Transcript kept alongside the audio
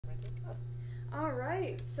All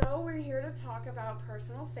right, so we're here to talk about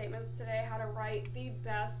personal statements today, how to write the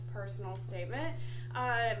best personal statement.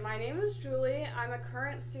 My name is Julie. I'm a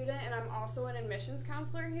current student and I'm also an admissions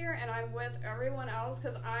counselor here, and I'm with everyone else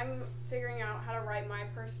because I'm figuring out how to write my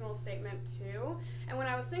personal statement too. And when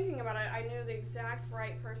I was thinking about it, I knew the exact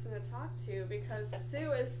right person to talk to because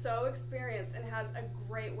Sue is so experienced and has a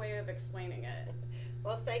great way of explaining it.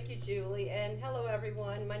 Well, thank you, Julie, and hello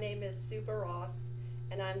everyone. My name is Sue Barros,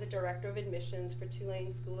 and I'm the Director of Admissions for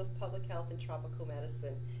Tulane School of Public Health and Tropical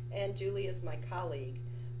Medicine, and Julie is my colleague.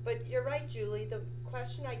 But you're right, Julie, the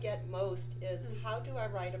question I get most is, how do I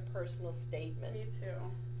write a personal statement? Me too.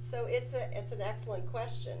 So it's an excellent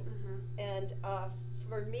question. And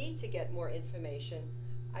for me to get more information,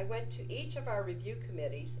 I went to each of our review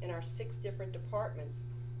committees in our 6 different departments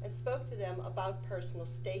and spoke to them about personal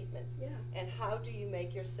statements. Yeah. And how do you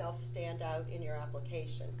make yourself stand out in your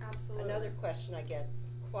application? Absolutely. Another question I get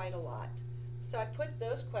quite a lot. So I put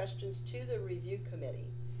those questions to the review committee,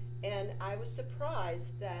 and I was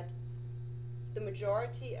surprised that the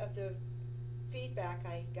majority of the feedback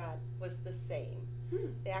I got was the same.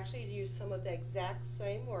 They actually used some of the exact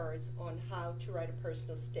same words on how to write a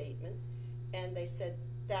personal statement, and they said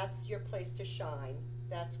that's your place to shine.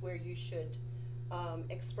 That's where you should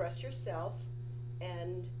express yourself,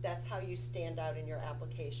 and that's how you stand out in your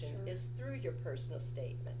application, is through your personal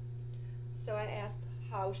statement. So I asked,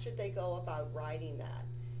 how should they go about writing that?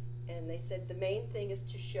 And they said the main thing is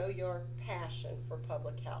to show your passion for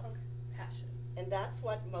public health. Okay. Passion. And that's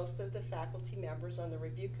what most of the faculty members on the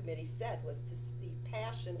review committee said, was to see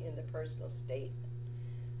passion in the personal statement.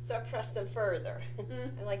 So I pressed them further.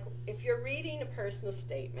 And like, if you're reading a personal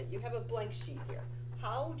statement, you have a blank sheet here.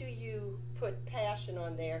 How do you put passion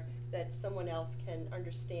on there that someone else can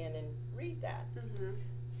understand and read that?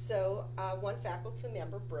 So one faculty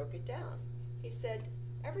member broke it down. He said,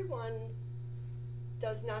 everyone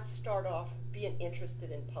does not start off being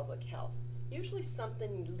interested in public health. Usually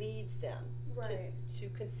something leads them to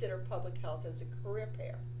consider public health as a career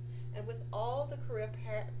path. And with all the career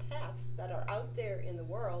paths that are out there in the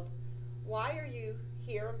world, why are you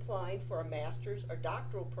here applying for a master's or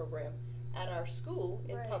doctoral program at our school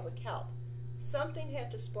in public health? Something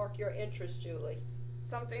had to spark your interest, Julie.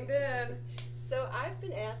 Something did. So I've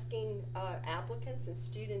been asking applicants and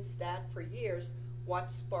students that for years,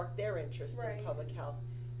 what sparked their interest in public health.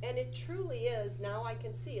 And it truly is, now I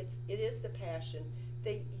can see it is the passion.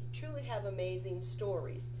 They truly have amazing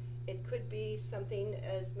stories. It could be something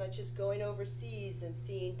as much as going overseas and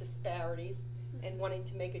seeing disparities and wanting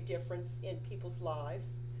to make a difference in people's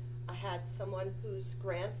lives. I had someone whose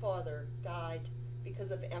grandfather died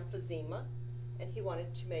because of emphysema, and he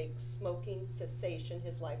wanted to make smoking cessation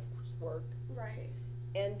his life's work.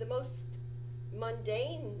 And the most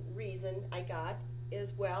mundane reason I got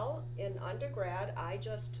is, well, in undergrad I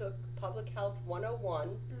just took Public Health 101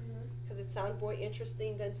 because it sounded more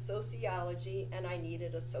interesting than sociology, and I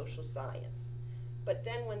needed a social science. But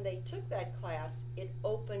then when they took that class, it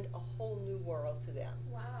opened a whole new world to them.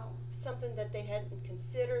 Wow. Something that they hadn't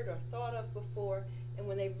considered or thought of before, and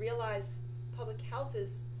when they realized public health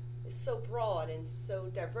is so broad and so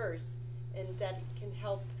diverse, and that it can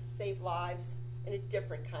help save lives in a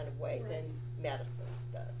different kind of way than medicine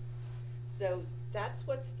does. So that's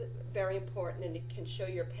what's very important, and it can show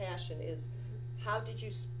your passion, is how did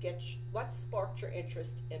you what sparked your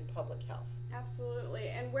interest in public health? Absolutely.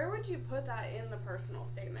 And where would you put that in the personal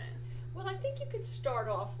statement? Well, I think you could start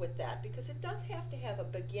off with that, because it does have to have a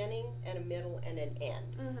beginning and a middle and an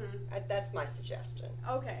end. That's my suggestion.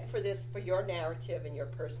 Okay. For your narrative and your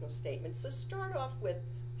personal statement. So start off with,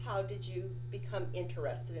 how did you become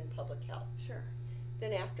interested in public health? Sure.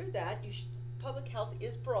 Then after that, public health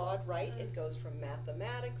is broad, right? It goes from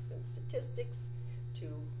mathematics and statistics to,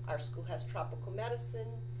 our school has tropical medicine,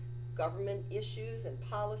 government issues and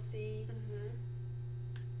policy,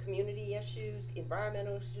 community issues,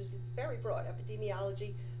 environmental issues. It's very broad,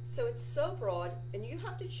 epidemiology. So it's so broad, and you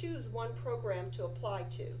have to choose one program to apply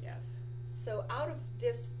to. Yes. So out of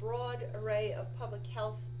this broad array of public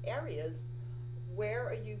health areas, where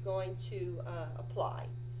are you going to apply?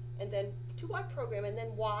 And then to what program, and then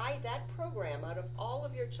why that program? Out of all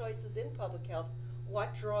of your choices in public health,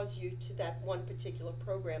 what draws you to that one particular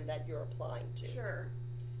program that you're applying to? Sure.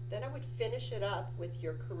 Then I would finish it up with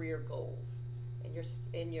your career goals.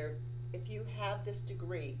 And if you have this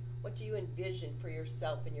degree, what do you envision for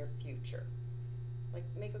yourself in your future? Like,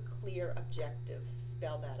 make a clear objective,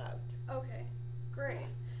 spell that out. Okay, great.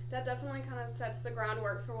 That definitely kind of sets the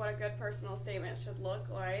groundwork for what a good personal statement should look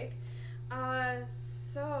like.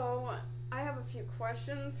 So I have a few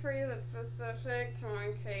questions for you that's specific to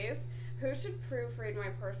my case. Who should proofread my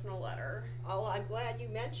personal letter? Oh, I'm glad you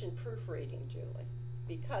mentioned proofreading, Julie,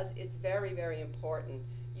 because it's very, very important.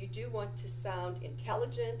 You do want to sound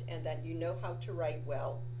intelligent and that you know how to write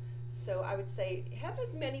well. So I would say have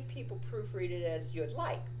as many people proofread it as you'd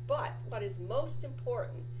like. But what is most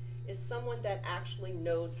important is someone that actually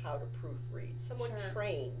knows how to proofread, someone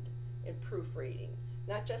trained in proofreading,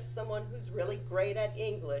 not just someone who's really great at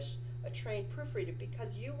English, a trained proofreader,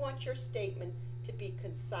 because you want your statement to be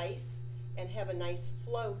concise and have a nice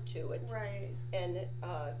flow to it. Right. And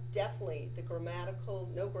definitely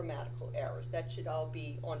no grammatical errors. That should all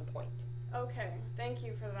be on point. Okay, thank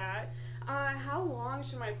you for that. How long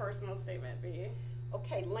should my personal statement be?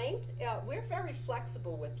 Okay, length, we're very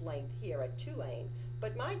flexible with length here at Tulane,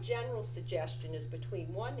 but my general suggestion is between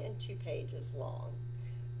 1 and 2 pages long,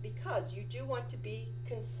 because you do want to be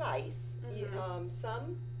concise.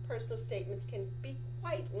 Some personal statements can be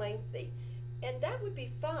quite lengthy, and that would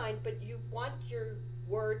be fine, but you want your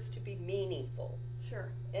words to be meaningful.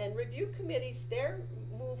 Sure. And review committees, they're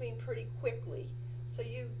moving pretty quickly, so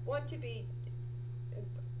you want to be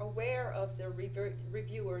aware of the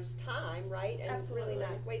reviewer's time, right? And Absolutely. really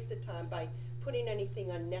not waste the time by putting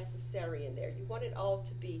anything unnecessary in there. You want it all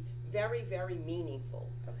to be very, very meaningful.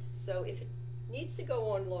 Okay. So if it needs to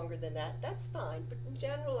go on longer than that, that's fine. But in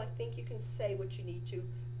general, I think you can say what you need to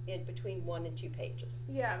in between 1 and 2 pages.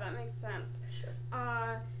 Yeah, that makes sense. Sure.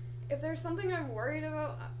 If there's something I'm worried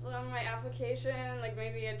about on my application, like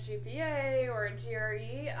maybe a GPA or a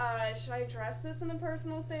GRE, should I address this in the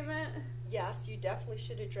personal statement? Yes, you definitely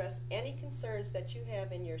should address any concerns that you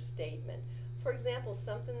have in your statement. For example,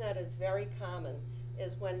 something that is very common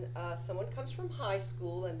is when someone comes from high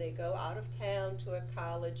school and they go out of town to a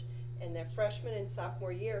college and their freshman and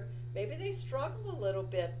sophomore year, maybe they struggle a little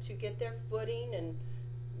bit to get their footing and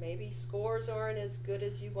maybe scores aren't as good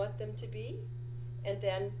as you want them to be. And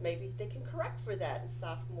then maybe they can correct for that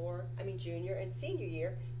in junior and senior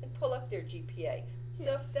year and pull up their GPA.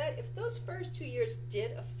 So if those first 2 years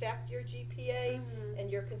did affect your GPA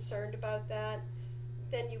and you're concerned about that,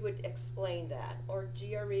 then you would explain that. Or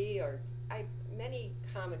GRE, or many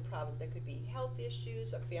common problems. There could be health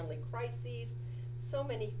issues or family crises. So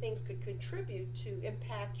many things could contribute to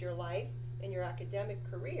impact your life and your academic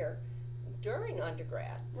career during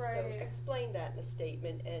undergrad. Right. So explain that in a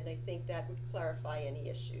statement, and I think that would clarify any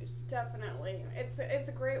issues. Definitely. It's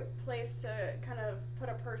a great place to kind of put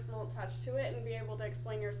a personal touch to it and be able to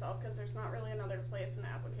explain yourself, because there's not really another place in the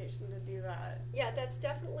application to do that. Yeah, that's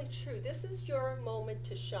definitely true. This is your moment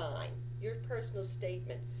to shine, your personal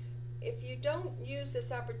statement. If you don't use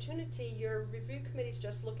this opportunity, your review committee's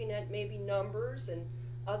just looking at maybe numbers and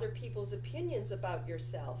other people's opinions about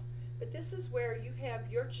yourself. But this is where you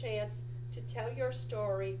have your chance to tell your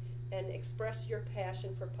story and express your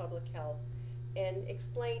passion for public health and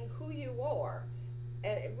explain who you are.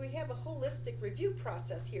 And we have a holistic review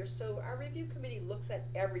process here, so our review committee looks at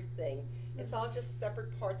everything. It's all just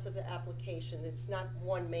separate parts of the application. It's not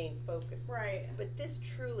one main focus. Right. But this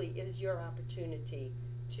truly is your opportunity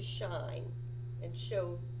to shine and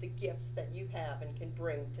show the gifts that you have and can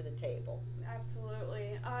bring to the table.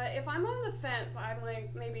 Absolutely. If I'm on the fence, I'm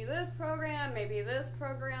like, maybe this program, maybe this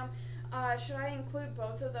program, should I include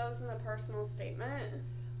both of those in the personal statement?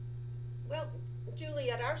 Well,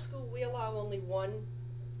 Julie, at our school we allow only one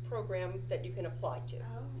program that you can apply to.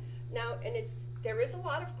 Oh. Now, and there is a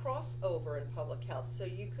lot of crossover in public health, so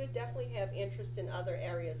you could definitely have interest in other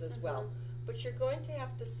areas as well. But you're going to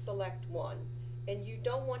have to select one, and you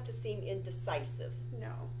don't want to seem indecisive.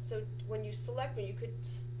 No. So when you select one, you could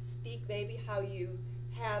speak maybe how you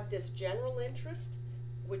have this general interest,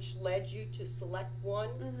 which led you to select one,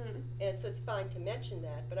 and so it's fine to mention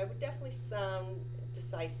that, but I would definitely sound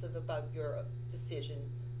decisive about your decision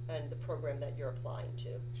and the program that you're applying to.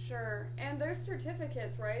 Sure. And there's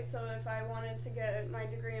certificates, right? So if I wanted to get my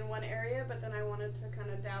degree in one area, but then I wanted to kind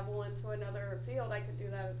of dabble into another field, I could do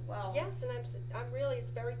that as well. Yes, and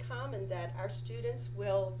it's very common that our students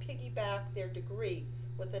will piggyback their degree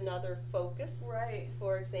with another focus. Right.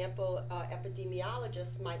 For example,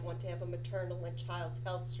 epidemiologists might want to have a maternal and child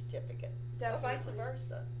health certificate, Definitely. or vice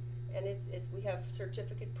versa. And we have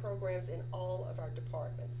certificate programs in all of our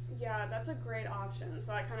departments. Yeah, that's a great option.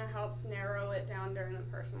 So that kind of helps narrow it down during the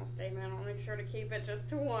personal statement. I'll make sure to keep it just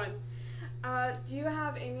to one. Do you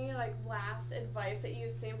have any last advice that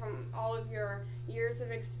you've seen from all of your years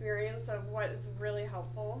of experience of what is really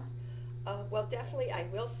helpful? Well, definitely, I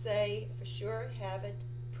will say for sure, have it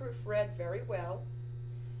proofread very well.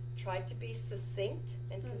 Try to be succinct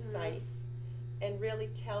and concise, and really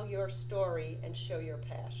tell your story and show your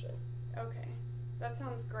passion. Okay, that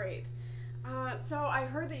sounds great. So I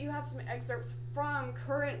heard that you have some excerpts from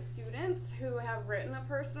current students who have written a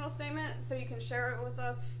personal statement, so you can share it with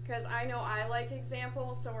us, because I know I like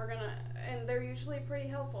examples, so and they're usually pretty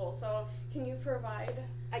helpful, so can you provide?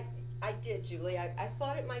 I did, Julie. I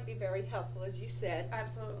thought it might be very helpful, as you said,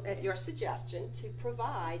 Absolutely. at your suggestion, to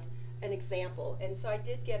provide an example. And so I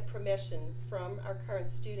did get permission from our current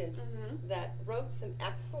students that wrote some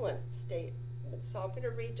excellent statements. So I'm going to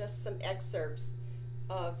read just some excerpts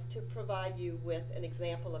to provide you with an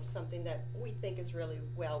example of something that we think is really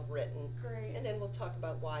well written. Great. And then we'll talk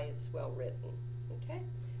about why it's well written. Okay?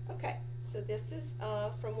 Okay, so this is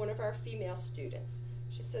from one of our female students.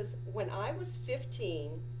 She says, "When I was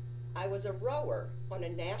 15, I was a rower on a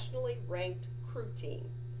nationally ranked crew team,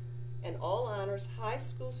 an all-honors high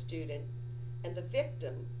school student, and the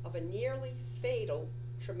victim of a nearly fatal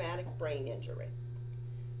traumatic brain injury.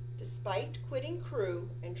 Despite quitting crew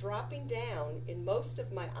and dropping down in most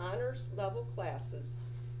of my honors level classes,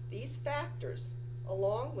 these factors,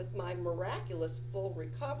 along with my miraculous full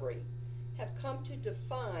recovery, have come to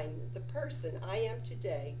define the person I am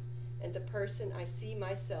today and the person I see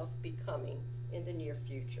myself becoming in the near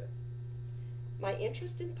future. My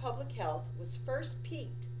interest in public health was first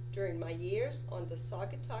piqued during my years on the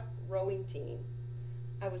Saugatuck rowing team.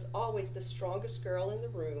 I was always the strongest girl in the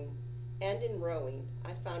room, and in rowing,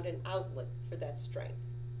 I found an outlet for that strength.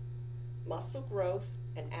 Muscle growth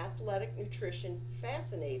and athletic nutrition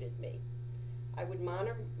fascinated me. I would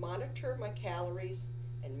monitor my calories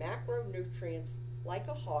and macronutrients like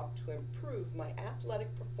a hawk to improve my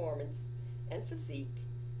athletic performance and physique,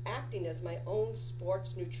 acting as my own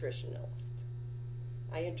sports nutritionist.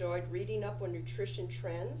 I enjoyed reading up on nutrition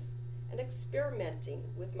trends and experimenting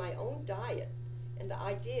with my own diet and the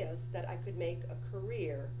ideas that I could make a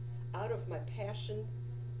career out of my passion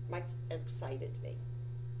excited me.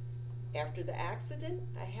 After the accident,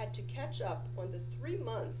 I had to catch up on the 3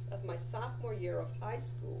 months of my sophomore year of high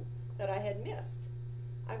school that I had missed.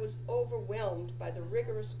 I was overwhelmed by the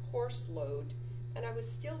rigorous course load, and I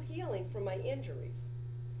was still healing from my injuries.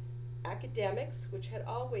 Academics, which had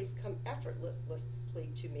always come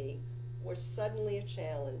effortlessly to me, were suddenly a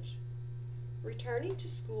challenge. Returning to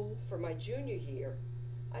school for my junior year,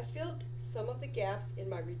 I filled some of the gaps in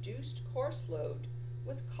my reduced course load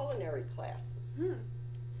with culinary classes.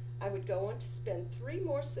 I would go on to spend 3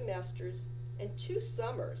 more semesters and 2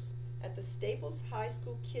 summers at the Staples High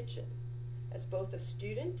School kitchen as both a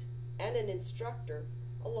student and an instructor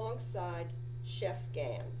alongside Chef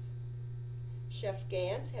Gans. Chef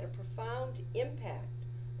Gans had a profound impact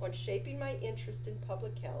on shaping my interest in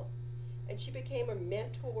public health, and she became a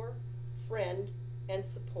mentor, friend, and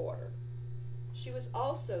supporter. She was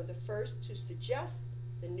also the first to suggest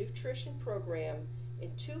the nutrition program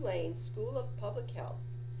in Tulane School of Public Health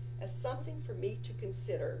as something for me to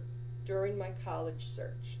consider during my college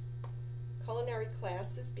search. Culinary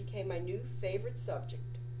classes became my new favorite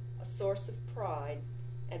subject, a source of pride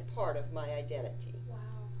and part of my identity. Wow.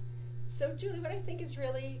 So, Julie, what I think is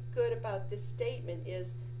really good about this statement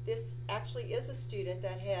is this actually is a student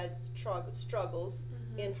that had struggles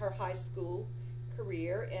in her high school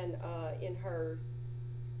career and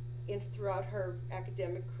throughout her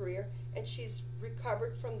academic career, and she's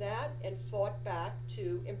recovered from that and fought back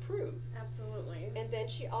to improve. Absolutely. And then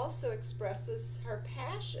she also expresses her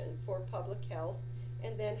passion for public health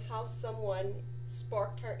and then how someone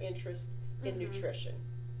sparked her interest in nutrition.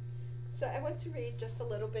 So I want to read just a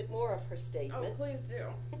little bit more of her statement. Oh, please do.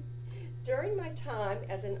 During my time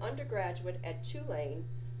as an undergraduate at Tulane,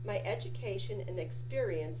 my education and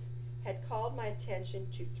experience had called my attention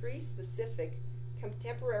to 3 specific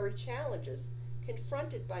contemporary challenges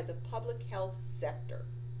confronted by the public health sector.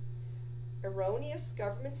 Erroneous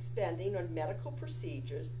government spending on medical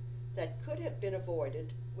procedures that could have been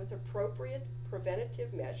avoided with appropriate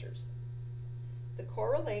preventative measures. The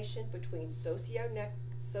correlation between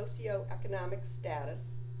socioeconomic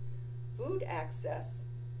status, food access,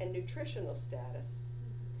 and nutritional status,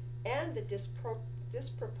 and the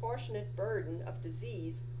disproportionate burden of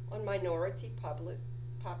disease on minority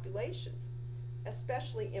populations,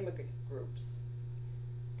 especially immigrant groups.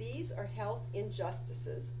 These are health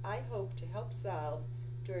injustices I hope to help solve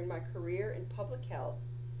during my career in public health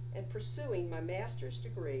and pursuing my master's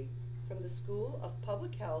degree from the School of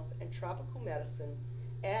Public Health and Tropical Medicine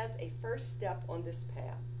as a first step on this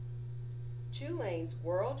path. Tulane's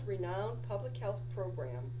world-renowned public health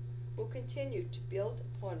program will continue to build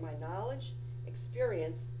upon my knowledge,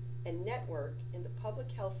 experience, and network in the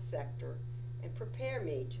public health sector and prepare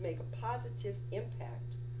me to make a positive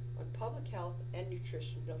impact on public health and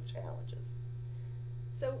nutritional challenges.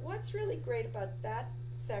 So what's really great about that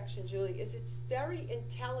section, Julie, is it's very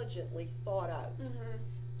intelligently thought out.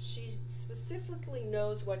 She specifically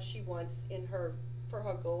knows what she wants for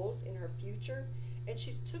her goals in her future, and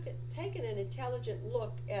she's taken an intelligent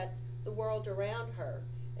look at the world around her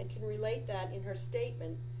and can relate that in her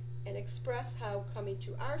statement and express how coming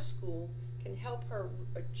to our school can help her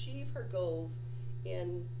achieve her goals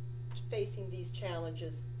in facing these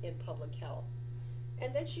challenges in public health.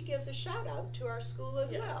 And then she gives a shout out to our school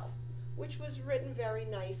as well, which was written very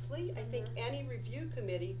nicely. I think any review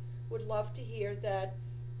committee would love to hear that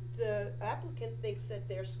the applicant thinks that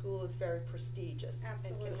their school is very prestigious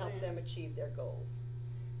and can help them achieve their goals.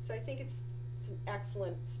 So I think it's an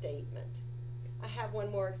excellent statement. I have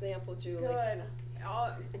one more example, Julie. Good.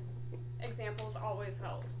 Examples always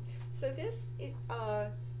help. So this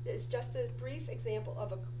is just a brief example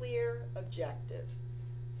of a clear objective.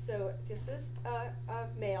 So this is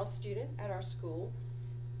a male student at our school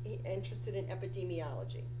interested in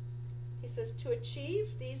epidemiology. He says to achieve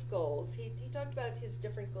these goals, he talked about his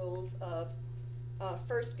different goals of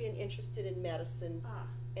first being interested in medicine,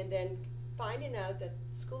 and then finding out that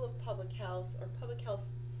School of Public Health or public health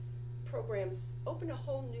programs open a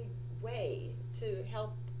whole new way to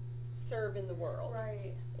help serve in the world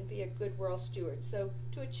and be a good world steward. So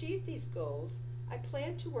to achieve these goals, I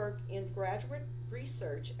plan to work in graduate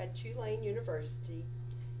research at Tulane University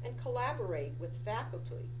and collaborate with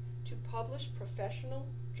faculty to publish professional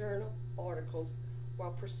journal articles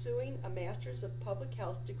while pursuing a Master's of Public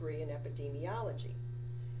Health degree in epidemiology.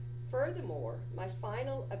 Furthermore, my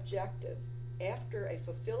final objective after a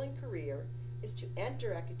fulfilling career is to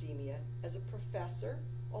enter academia as a professor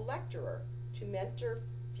or lecturer to mentor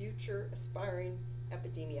future aspiring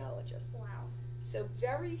epidemiologists. Wow. So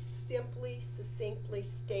very simply, succinctly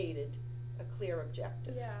stated, a clear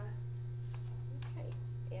objective. Yeah. Okay,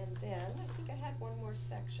 and then I think I had one more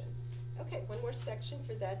section. Okay, one more section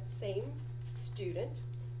for that same student,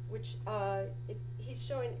 which he's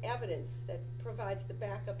showing evidence that provides the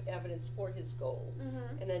backup evidence for his goal,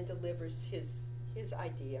 and then delivers his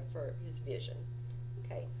idea for his vision.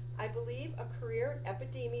 Okay, I believe a career in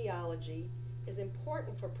epidemiology is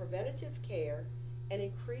important for preventative care and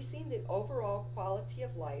increasing the overall quality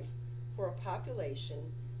of life for a population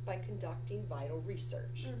by conducting vital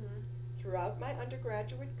research. Throughout my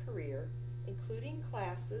undergraduate career, including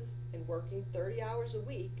classes and working 30 hours a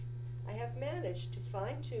week, I have managed to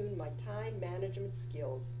fine-tune my time management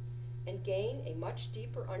skills and gain a much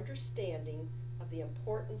deeper understanding of the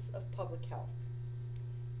importance of public health.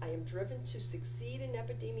 I am driven to succeed in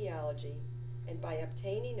epidemiology, and by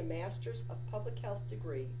obtaining a Master's of Public Health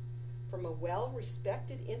degree from a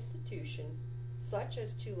well-respected institution such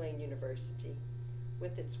as Tulane University,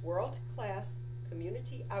 with its world-class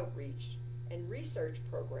community outreach and research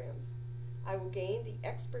programs, I will gain the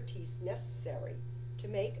expertise necessary to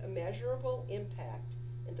make a measurable impact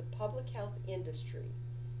in the public health industry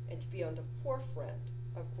and to be on the forefront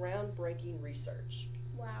of groundbreaking research.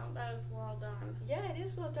 Wow, that is well done. Yeah, it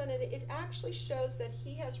is well done, and it actually shows that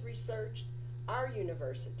he has researched our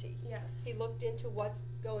university. Yes. He looked into what's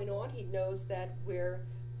going on. He knows that we're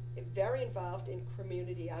very involved in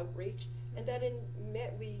community outreach, and that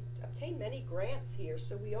we obtain many grants here,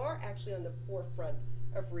 so we are actually on the forefront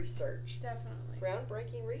of research. Definitely.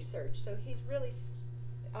 Groundbreaking research. So he really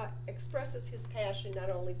expresses his passion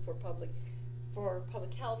not only for public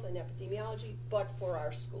health and epidemiology, but for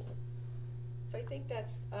our school. So I think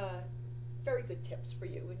that's very good tips for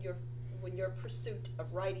you in your pursuit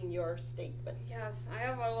of writing your statement. Yes, I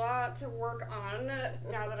have a lot to work on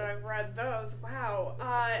now that I've read those. Wow.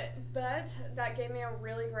 But that gave me a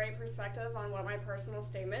really great perspective on what my personal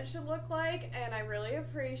statement should look like, and I really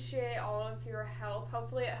appreciate all of your help.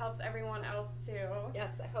 Hopefully it helps everyone else too.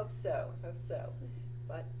 Yes, I hope so.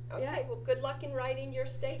 But, okay, well, good luck in writing your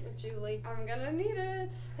statement, Julie. I'm gonna need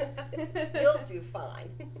it. You'll do fine.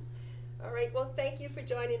 All right, well, thank you for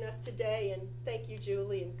joining us today, and thank you,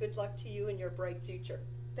 Julie, and good luck to you in your bright future.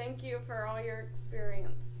 Thank you for all your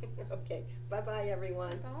experience. Okay, bye-bye,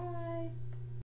 everyone. Bye.